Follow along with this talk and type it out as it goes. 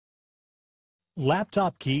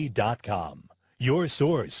LaptopKey.com, your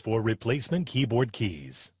source for replacement keyboard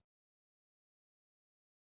keys.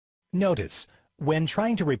 Notice, when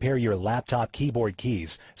trying to repair your laptop keyboard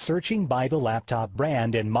keys, searching by the laptop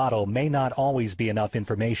brand and model may not always be enough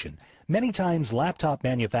information. Many times, laptop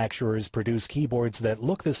manufacturers produce keyboards that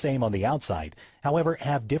look the same on the outside, however,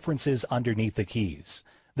 have differences underneath the keys.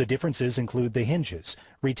 The differences include the hinges,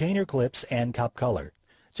 retainer clips, and cup color.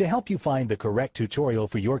 To help you find the correct tutorial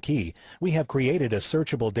for your key, we have created a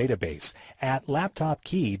searchable database at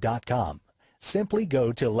LaptopKey.com. Simply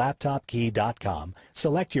go to LaptopKey.com,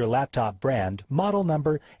 select your laptop brand, model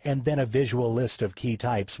number, and then a visual list of key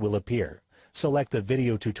types will appear. Select the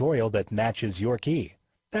video tutorial that matches your key.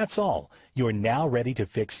 That's all. You're now ready to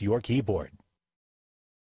fix your keyboard.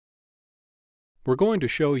 We're going to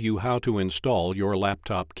show you how to install your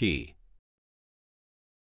laptop key.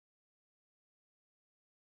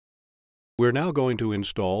 We're now going to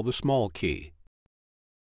install the small key.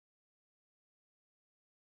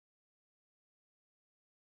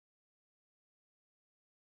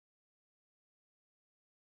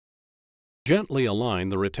 Gently align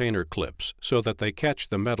the retainer clips so that they catch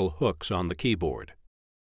the metal hooks on the keyboard.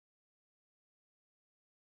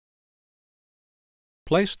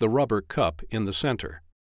 Place the rubber cup in the center.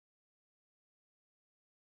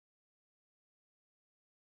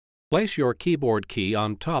 Place your keyboard key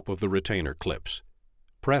on top of the retainer clips.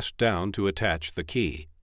 Press down to attach the key.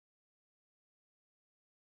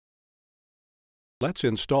 Let's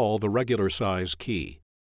install the regular size key.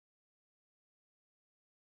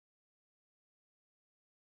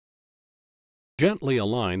 Gently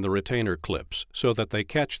align the retainer clips so that they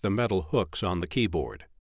catch the metal hooks on the keyboard.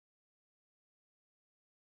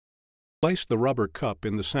 Place the rubber cup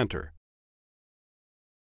in the center.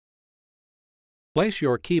 Place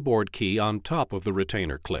your keyboard key on top of the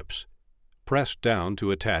retainer clips. Press down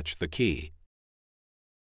to attach the key.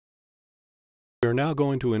 We're now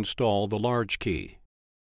going to install the large key.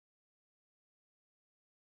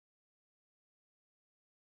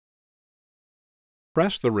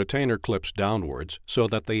 Press the retainer clips downwards so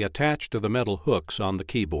that they attach to the metal hooks on the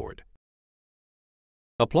keyboard.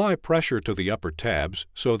 Apply pressure to the upper tabs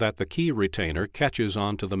so that the key retainer catches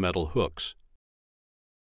onto the metal hooks.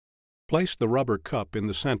 Place the rubber cup in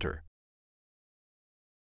the center.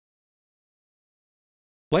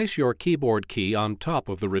 Place your keyboard key on top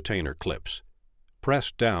of the retainer clips.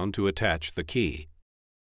 Press down to attach the key.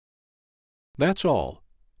 That's all.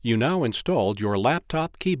 You now installed your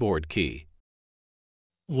laptop keyboard key.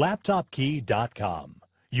 LaptopKey.com,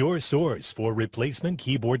 your source for replacement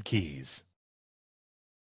keyboard keys.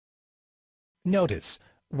 Notice,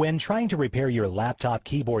 when trying to repair your laptop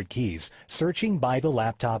keyboard keys, searching by the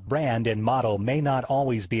laptop brand and model may not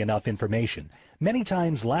always be enough information. Many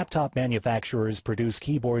times, laptop manufacturers produce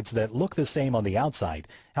keyboards that look the same on the outside,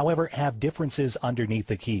 however, have differences underneath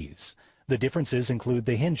the keys. The differences include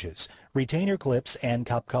the hinges, retainer clips, and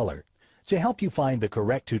cup color. To help you find the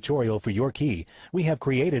correct tutorial for your key, we have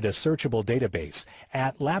created a searchable database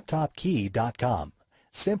at LaptopKey.com.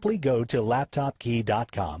 Simply go to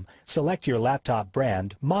LaptopKey.com, select your laptop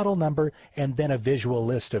brand, model number, and then a visual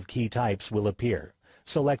list of key types will appear.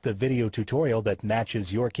 Select the video tutorial that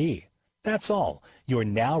matches your key. That's all. You're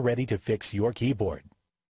now ready to fix your keyboard.